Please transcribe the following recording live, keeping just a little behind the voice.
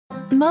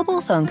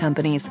Mobile phone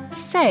companies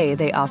say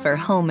they offer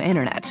home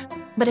internet.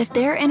 But if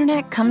their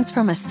internet comes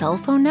from a cell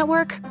phone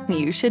network,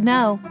 you should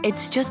know.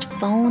 It's just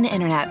phone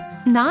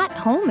internet, not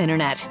home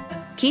internet.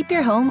 Keep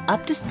your home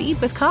up to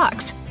speed with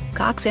Cox.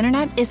 Cox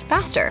internet is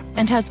faster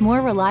and has more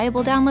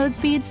reliable download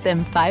speeds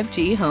than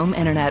 5G home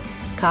internet.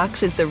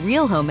 Cox is the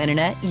real home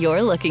internet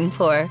you're looking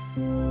for.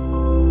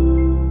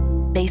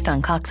 Based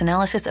on Cox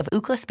analysis of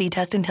Ookla speed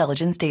test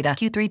intelligence data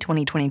Q3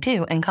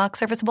 2022 and Cox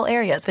serviceable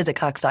areas, visit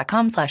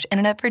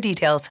cox.com/internet for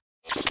details.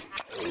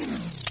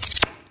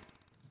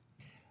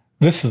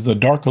 This is the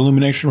Dark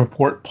Illumination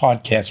Report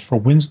podcast for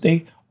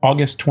Wednesday,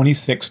 August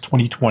 26,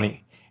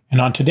 2020. And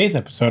on today's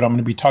episode, I'm going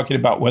to be talking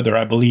about whether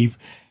I believe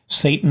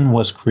Satan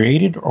was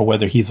created or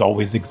whether he's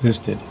always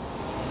existed.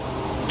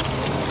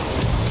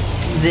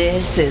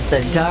 This is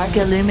the Dark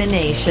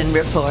Illumination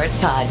Report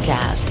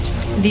podcast,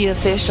 the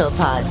official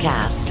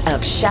podcast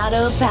of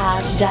Shadow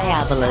Path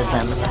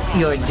Diabolism,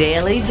 your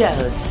daily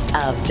dose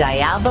of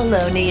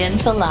Diabolonian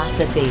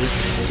philosophy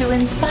to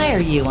inspire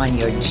you on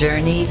your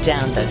journey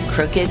down the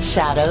crooked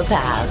shadow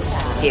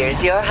path.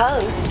 Here's your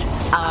host,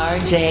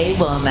 R.J.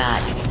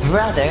 Womack,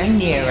 Brother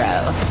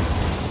Nero.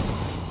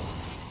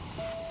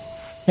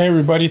 Hey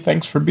everybody,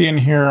 thanks for being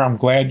here. I'm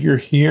glad you're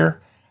here.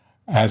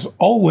 As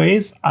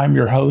always, I'm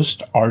your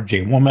host,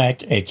 R.J.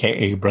 Womack,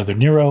 aka Brother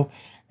Nero,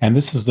 and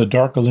this is the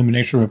Dark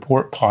Illumination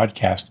Report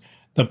podcast,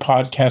 the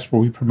podcast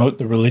where we promote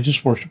the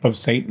religious worship of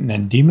Satan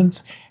and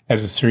demons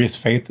as a serious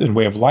faith and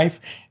way of life,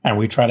 and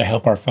we try to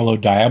help our fellow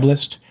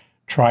Diabolists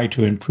try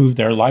to improve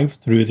their life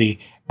through the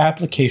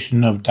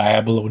application of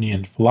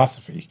Diabolonian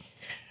philosophy.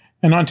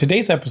 And on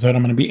today's episode,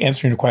 I'm going to be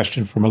answering a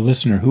question from a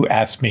listener who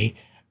asked me,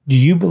 do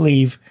you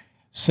believe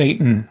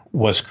Satan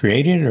was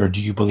created or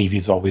do you believe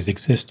he's always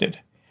existed?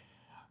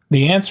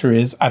 The answer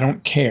is, I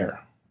don't care.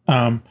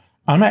 I'm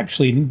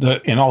actually,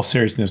 in all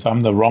seriousness,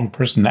 I'm the wrong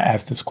person to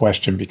ask this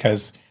question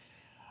because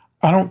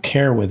I don't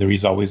care whether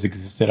he's always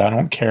existed. I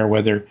don't care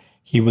whether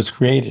he was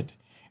created.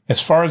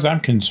 As far as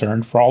I'm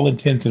concerned, for all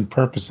intents and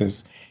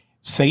purposes,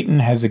 Satan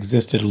has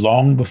existed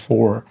long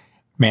before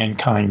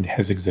mankind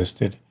has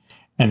existed.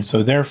 And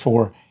so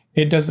therefore,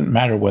 it doesn't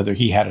matter whether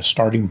he had a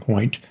starting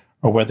point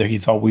or whether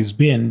he's always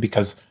been,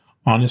 because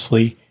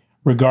honestly,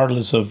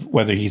 regardless of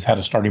whether he's had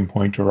a starting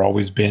point or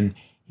always been,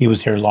 he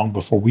was here long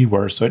before we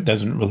were, so it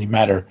doesn't really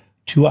matter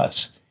to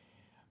us.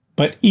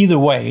 But either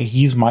way,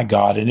 he's my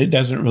God, and it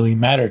doesn't really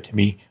matter to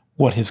me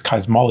what his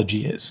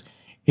cosmology is.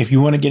 If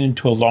you want to get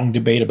into a long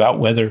debate about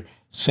whether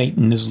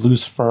Satan is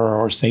Lucifer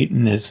or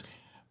Satan is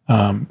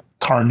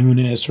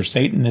Carnunus or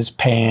Satan is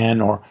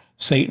Pan or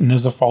Satan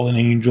is a fallen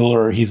angel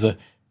or he's a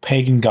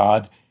pagan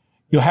god,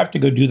 you'll have to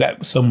go do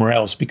that somewhere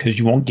else because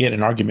you won't get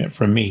an argument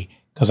from me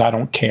because I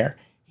don't care.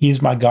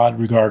 He's my God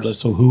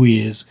regardless of who he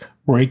is,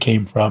 where he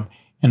came from,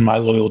 and my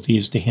loyalty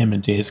is to him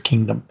and to his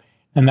kingdom.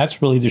 And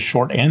that's really the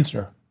short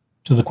answer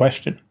to the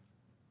question.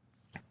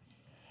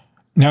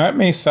 Now, it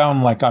may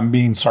sound like I'm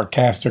being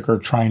sarcastic or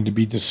trying to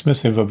be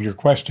dismissive of your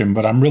question,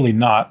 but I'm really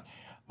not.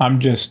 I'm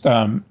just,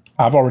 I've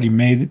already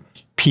made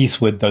peace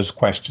with those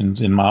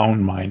questions in my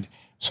own mind,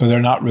 so they're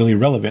not really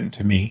relevant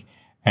to me,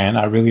 and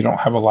I really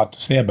don't have a lot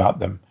to say about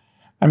them.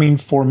 I mean,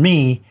 for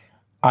me,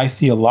 I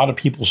see a lot of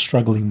people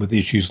struggling with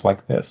issues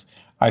like this.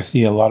 I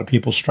see a lot of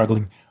people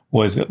struggling.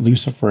 Was it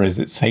Lucifer? Is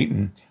it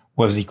Satan?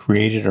 Was he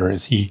created or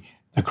is he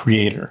the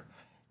creator?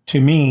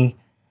 To me,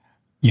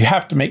 you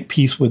have to make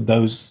peace with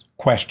those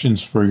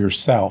questions for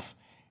yourself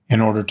in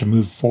order to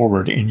move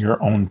forward in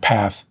your own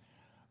path,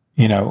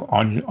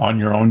 on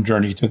your own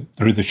journey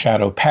through the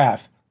shadow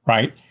path,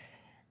 right?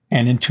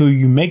 And until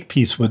you make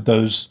peace with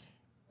those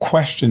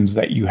questions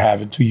that you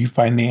have, until you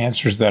find the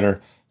answers that are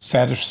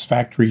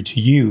satisfactory to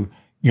you,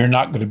 you're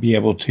not going to be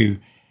able to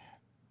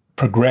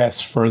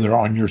progress further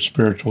on your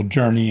spiritual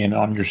journey and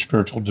on your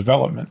spiritual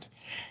development.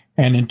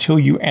 And until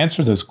you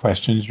answer those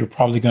questions, you're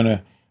probably going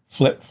to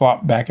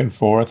flip-flop back and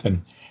forth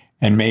and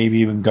maybe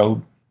even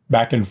go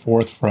back and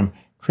forth from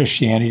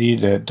Christianity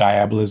to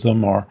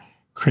diabolism or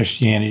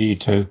Christianity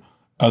to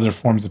other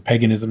forms of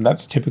paganism.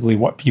 That's typically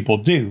what people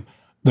do.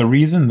 The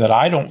reason that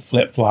I don't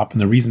flip-flop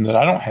and the reason that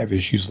I don't have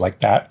issues like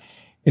that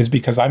is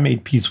because I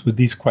made peace with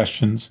these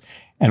questions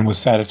and was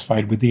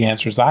satisfied with the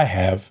answers I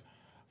have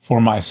for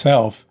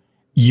myself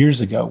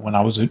years ago when I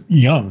was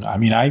young. I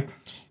mean, I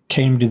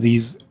came to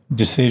these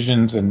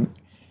decisions and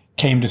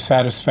came to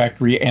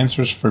satisfactory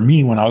answers for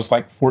me when I was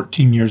like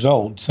 14 years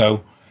old.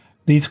 So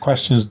these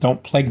questions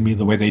don't plague me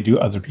the way they do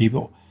other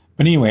people.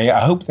 But anyway,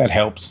 I hope that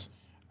helps.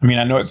 I mean,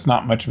 I know it's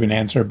not much of an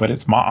answer, but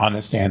it's my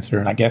honest answer.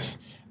 And I guess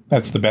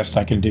that's the best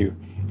I can do.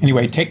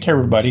 Anyway, take care,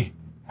 everybody.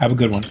 Have a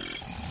good one.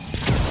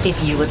 If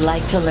you would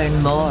like to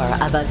learn more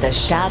about the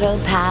Shadow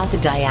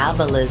Path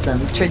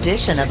Diabolism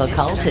tradition of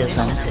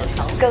occultism,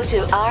 go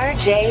to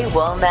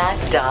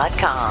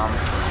rjwomack.com.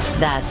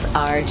 That's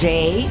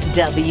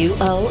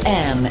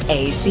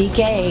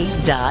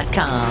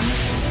rjwomack.com.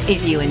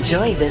 If you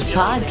enjoy this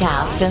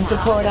podcast and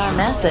support our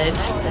message,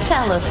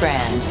 tell a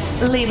friend,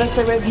 leave us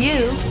a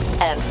review,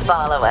 and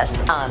follow us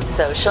on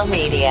social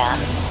media.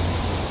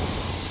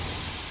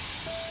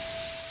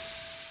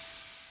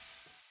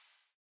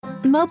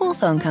 Mobile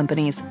phone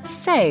companies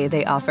say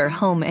they offer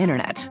home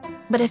internet.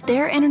 But if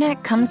their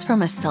internet comes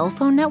from a cell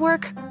phone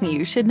network,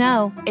 you should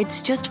know.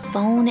 It's just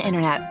phone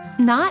internet,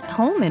 not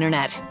home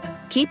internet.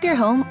 Keep your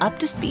home up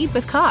to speed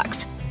with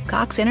Cox.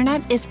 Cox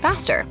Internet is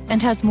faster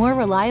and has more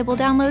reliable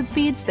download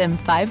speeds than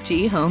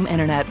 5G home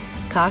internet.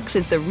 Cox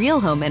is the real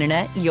home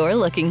internet you're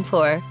looking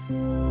for.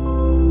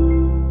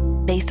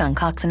 Based on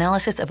Cox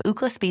analysis of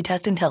Ookla speed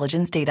test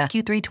intelligence data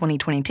Q3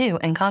 2022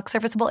 and Cox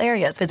serviceable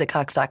areas, visit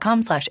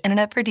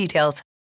cox.com/internet for details.